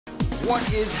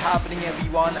What is happening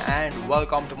everyone, and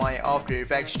welcome to my After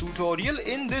Effects tutorial.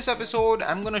 In this episode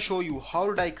I'm gonna show you how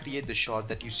did I create the shot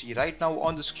that you see right now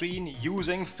on the screen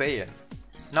using fayIN.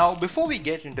 Now before we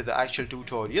get into the actual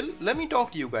tutorial, let me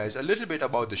talk to you guys a little bit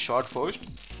about the shot first.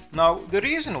 Now the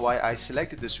reason why I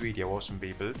selected this video, awesome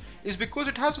people, is because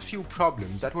it has a few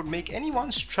problems that would make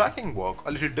anyone's tracking work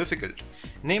a little difficult.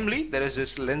 Namely, there is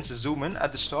this lens zoom in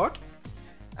at the start,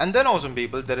 and then awesome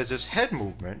people, there is this head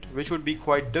movement which would be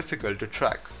quite difficult to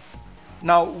track.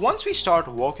 Now once we start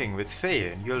working with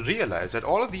fayIN, you'll realize that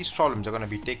all of these problems are going to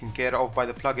be taken care of by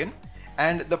the plugin,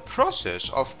 and the process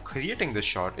of creating this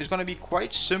shot is going to be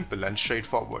quite simple and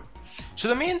straightforward. So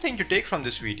the main thing to take from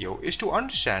this video is to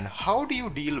understand how do you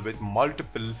deal with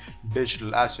multiple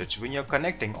digital assets when you're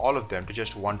connecting all of them to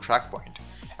just one track point.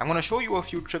 I'm going to show you a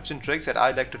few tips and tricks that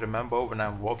I like to remember when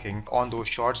I'm working on those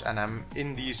shots and I'm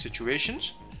in these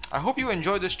situations. I hope you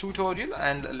enjoy this tutorial,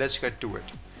 and let's get to it.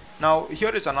 Now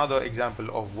here is another example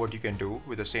of what you can do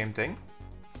with the same thing.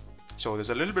 So there's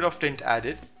a little bit of tint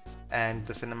added, and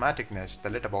the cinematicness, the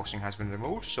letterboxing has been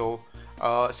removed. So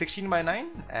 16:9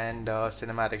 and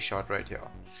cinematic shot right here.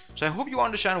 So I hope you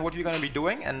understand what we're going to be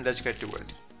doing, and let's get to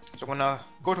it. So I'm going to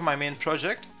go to my main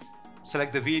project,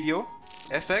 select the video,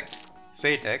 effect,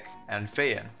 fayteq and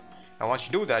fayIN. Now once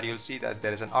you do that, you'll see that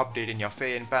there is an update in your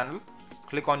fayIN panel.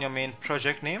 Click on your main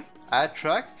project name, add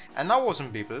track, and now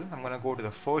awesome people, I'm going to go to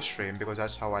the first frame because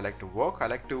that's how I like to work. I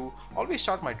like to always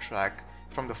start my track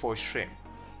from the first frame.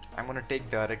 I'm going to take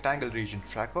the rectangle region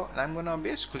tracker and I'm going to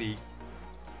basically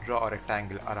draw a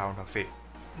rectangle around her face.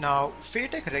 Now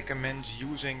fayteq recommends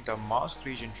using the mask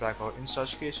region tracker in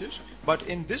such cases, but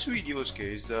in this video's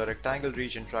case the rectangle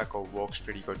region tracker works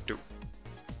pretty good too.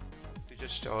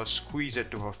 Just squeeze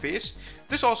it to her face.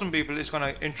 This awesome people is going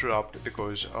to interrupt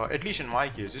because at least in my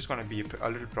case it's going to be a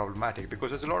little problematic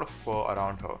because there's a lot of fur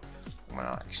around her. I'm going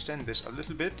to extend this a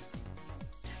little bit,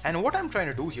 and what I'm trying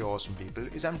to do here, awesome people,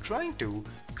 is I'm trying to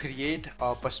create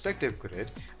a perspective grid,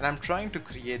 and I'm trying to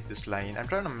create this line. I'm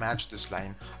trying to match this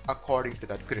line according to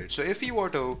that grid. So if you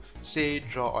were to say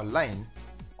draw a line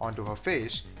onto her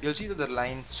face, you'll see that the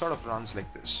line sort of runs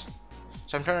like this.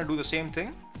 So I'm trying to do the same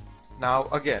thing. Now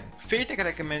again, fayteq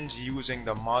recommends using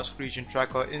the mask region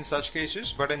tracker in such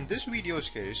cases, but in this video's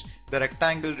case, the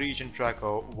rectangle region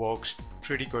tracker works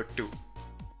pretty good too.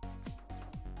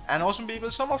 And awesome people,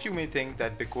 some of you may think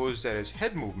that because there is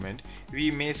head movement,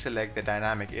 we may select the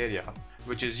dynamic area,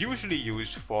 which is usually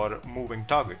used for moving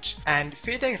targets. And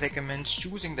fayteq recommends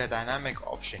choosing the dynamic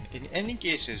option in any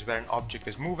cases where an object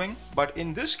is moving, but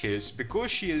in this case, because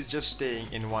she is just staying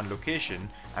in one location,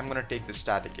 I'm going to take the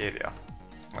static area.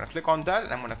 I'm going to click on that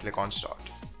and I'm going to click on start.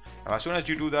 Now as soon as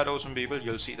you do that, awesome people,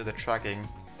 you'll see that the tracking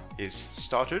is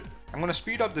started. I'm going to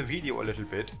speed up the video a little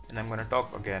bit and I'm going to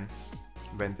talk again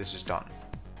when this is done.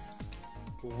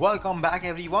 Welcome back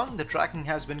everyone. The tracking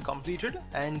has been completed,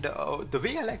 and the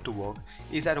way I like to work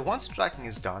is that once tracking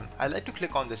is done, I like to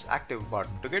click on this active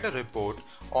button to get a report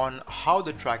on how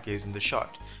the track is in the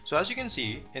shot. So as you can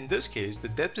see, in this case the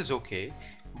depth is okay,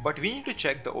 but we need to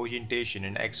check the orientation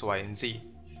in X, Y and Z.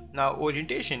 Now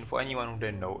orientation, for anyone who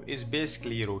didn't know, is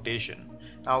basically rotation.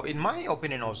 Now in my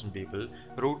opinion, awesome people,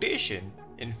 rotation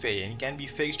in fayIN can be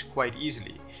fixed quite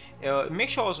easily. Make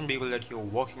sure, awesome people, that you're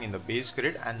working in the base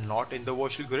grid and not in the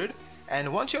virtual grid.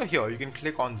 And once you're here, you can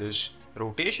click on this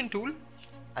rotation tool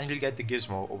and you'll get the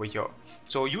gizmo over here.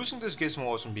 So using this gizmo,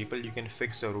 awesome people, you can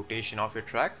fix the rotation of your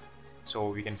track. So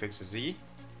we can fix the Z,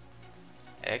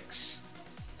 X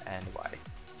and Y,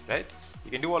 right?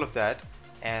 You can do all of that.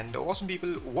 And awesome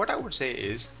people, what I would say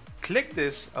is click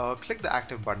the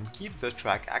active button, keep the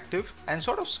track active, and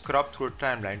sort of scrub through a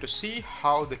timeline to see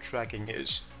how the tracking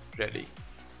is really.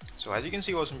 So as you can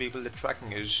see, awesome people, the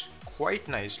tracking is quite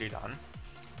nicely done.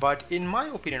 But in my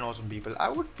opinion, awesome people, I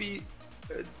would be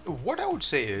what I would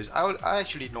say is I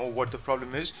actually know what the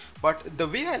problem is, but the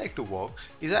way I like to work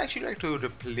is I actually like to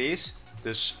replace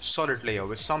this solid layer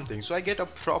with something, so I get a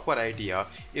proper idea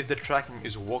if the tracking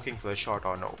is working for the shot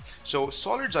or no. So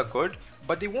solids are good,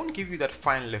 but they won't give you that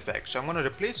final effect. So I'm going to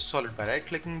replace the solid by right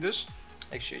clicking this,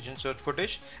 exchange insert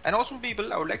footage. And awesome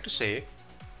people, I would like to say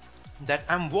that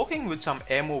I'm working with some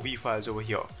MOV files over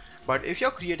here. But if you're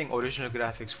creating original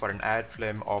graphics for an ad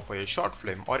film or for a short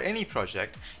film or any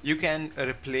project, you can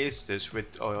replace this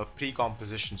with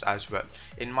pre-compositions as well.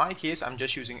 In my case, I'm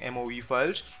just using MOV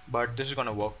files, but this is going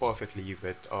to work perfectly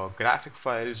with graphic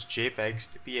files, JPEGs,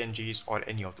 PNGs, or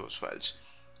any of those files.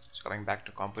 So coming back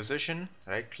to composition,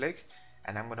 right click,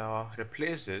 and I'm going to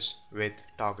replace this with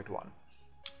target 1.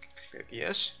 Click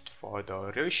yes for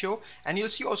the ratio, and you'll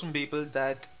see, awesome people,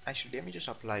 that actually let me just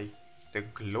apply the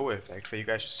glow effect for you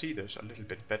guys to see this a little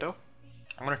bit better.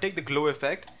 I'm going to take the glow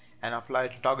effect and apply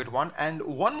it to target 1. And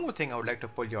one more thing I would like to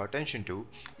pull your attention to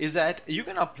is that you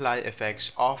can apply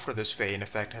effects after this fayIN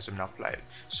effect has been applied.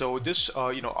 So this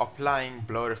applying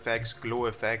blur effects, glow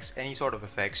effects, any sort of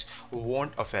effects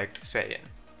won't affect fayIN.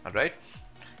 Alright,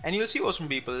 and you'll see awesome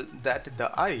people that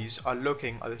the eyes are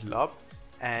looking a little up,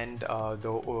 and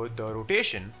the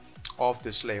rotation of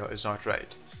this layer is not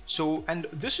right. So, and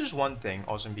this is one thing,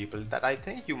 awesome people, that I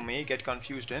think you may get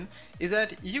confused in, is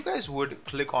that you guys would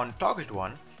click on target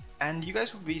 1 and you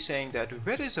guys would be saying that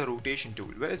where is the rotation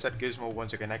tool, where is that gizmo?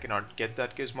 Once again, I cannot get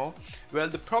that gizmo. Well,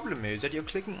 the problem is that you're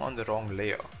clicking on the wrong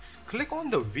layer. Click on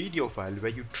the video file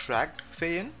where you tracked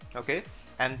fayIN, okay,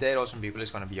 and there, awesome people,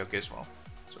 is going to be your gizmo.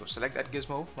 So select that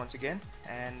gizmo once again,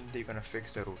 and you're going to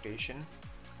fix the rotation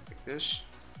like this,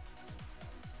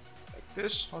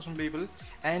 awesome people.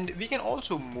 And we can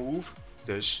also move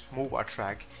our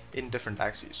track in different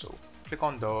axes. So click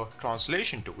on the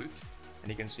translation tool, and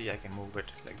you can see I can move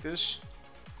it like this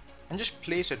and just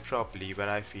place it properly where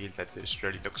I feel that this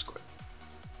really looks good,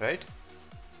 right?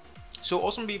 So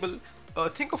awesome people,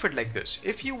 think of it like this.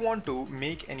 If you want to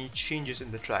make any changes in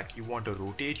the track, you want to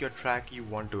rotate your track, you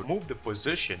want to move the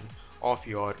position of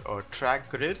your track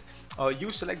grid,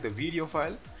 you select the video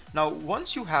file. Now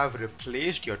once you have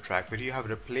replaced your track, where you have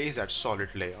replaced that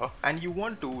solid layer, and you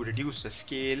want to reduce the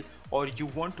scale, or you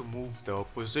want to move the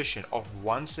position of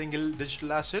one single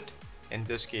digital asset, in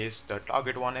this case the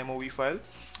target 1 MOV file,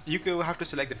 you have to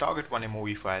select the target 1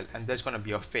 MOV file, and there's going to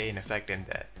be a fayIN effect in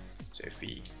there. So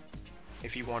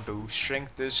if you want to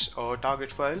shrink this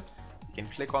target file, you can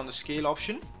click on the scale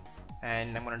option,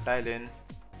 and I'm going to dial in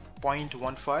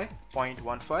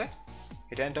 0.15,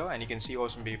 hit enter, and you can see,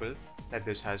 awesome people, that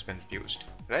this has been reduced,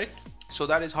 right? So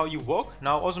that is how you work.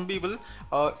 Now awesome people,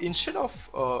 instead of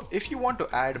if you want to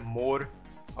add more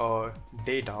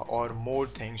data or more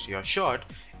things to your shot,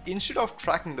 instead of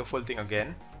tracking the full thing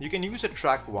again, you can use a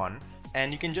track 1,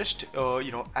 and you can just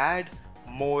add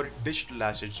more digital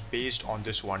assets based on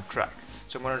this one track.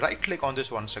 So I'm going to right click on this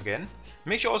once again.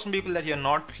 Make sure, awesome people, that you're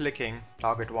not clicking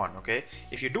target 1, okay?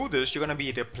 If you do this, you're going to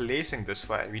be replacing this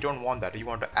file. We don't want that. You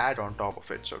want to add on top of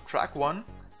it. So track 1,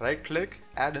 right click,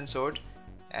 add insert,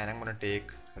 and I'm going to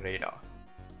take radar,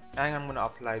 and I'm going to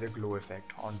apply the glow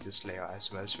effect on this layer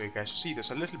as well, so you guys see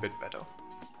this a little bit better.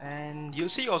 And you'll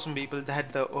see, awesome people,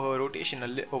 that the rotation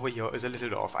over here is a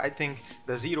little off. I think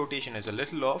the Z rotation is a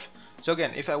little off. So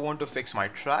again, if I want to fix my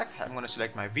track, I'm going to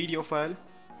select my video file,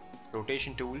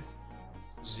 rotation tool,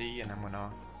 Z, and I'm going to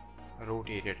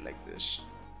rotate it like this,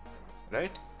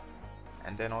 right?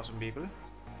 And then, awesome people,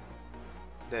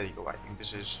 there you go. I think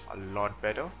this is a lot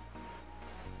better,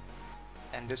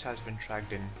 and this has been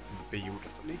tracked in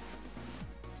beautifully.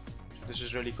 So this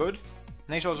is really good.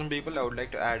 Next, awesome people, I would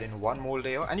like to add in one more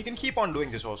layer, and you can keep on doing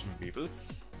this, awesome people.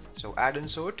 So add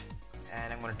insert,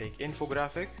 and I'm going to take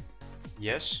infographic,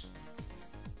 yes,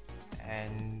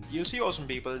 and you'll see, awesome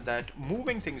people, that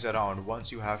moving things around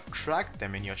once you have tracked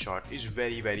them in your shot is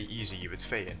very, very easy with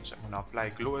fayIN. So I'm going to apply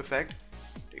glow effect,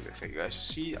 take it for you guys to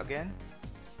see again,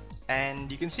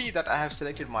 and you can see that I have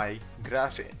selected my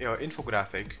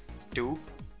infographic to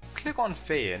click on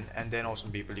fayIN, and then,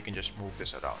 awesome people, you can just move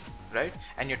this around, right?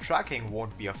 And your tracking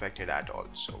won't be affected at all.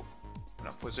 So I'm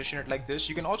gonna position it like this.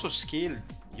 You can also scale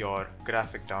your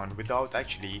graphic down without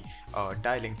actually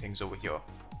dialing things over here.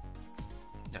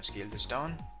 Now scale this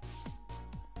down,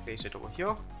 place it over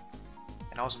here,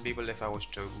 and, awesome people, if I was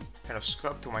to kind of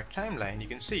scrub through my timeline, you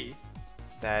can see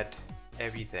that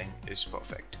everything is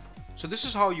perfect. So this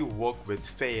is how you work with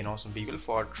fayIN, awesome people,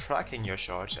 for tracking your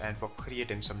shots and for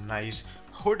creating some nice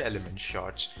HUD element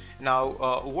shots.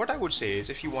 Now what I would say is,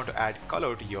 if you want to add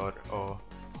color to your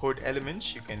HUD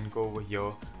elements, you can go over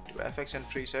here to FX and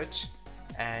presets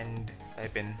and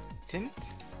type in tint,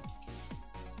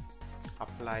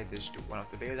 apply this to one of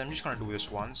the layers. I'm just going to do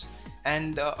this once,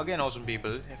 and again, awesome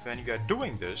people, when you are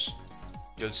doing this,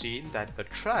 you'll see that the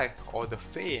track or the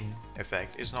fayIN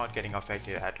effect is not getting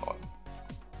affected at all.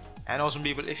 And, awesome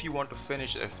people, if you want to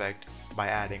finish the effect by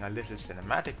adding a little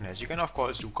cinematicness, you can of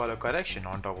course do color correction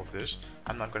on top of this.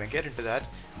 I'm not going to get into that,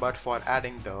 but for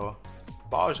adding the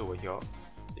bars over here,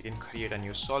 you can create a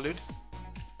new solid,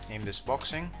 name this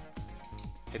boxing,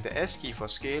 hit the S key for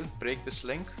scale, break this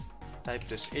link, type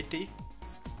this 80,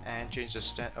 and change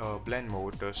the blend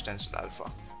mode to stencil alpha,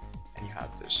 and you have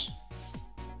this.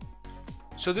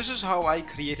 So this is how I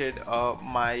created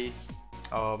my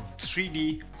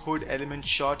 3D HUD element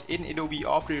shot in Adobe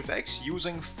After Effects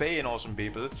using fayIN, awesome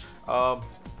people.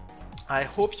 I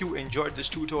hope you enjoyed this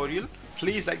tutorial.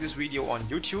 Please like this video on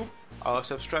YouTube,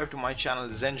 subscribe to my channel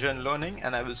ZenGen Learning,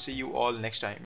 and I will see you all next time.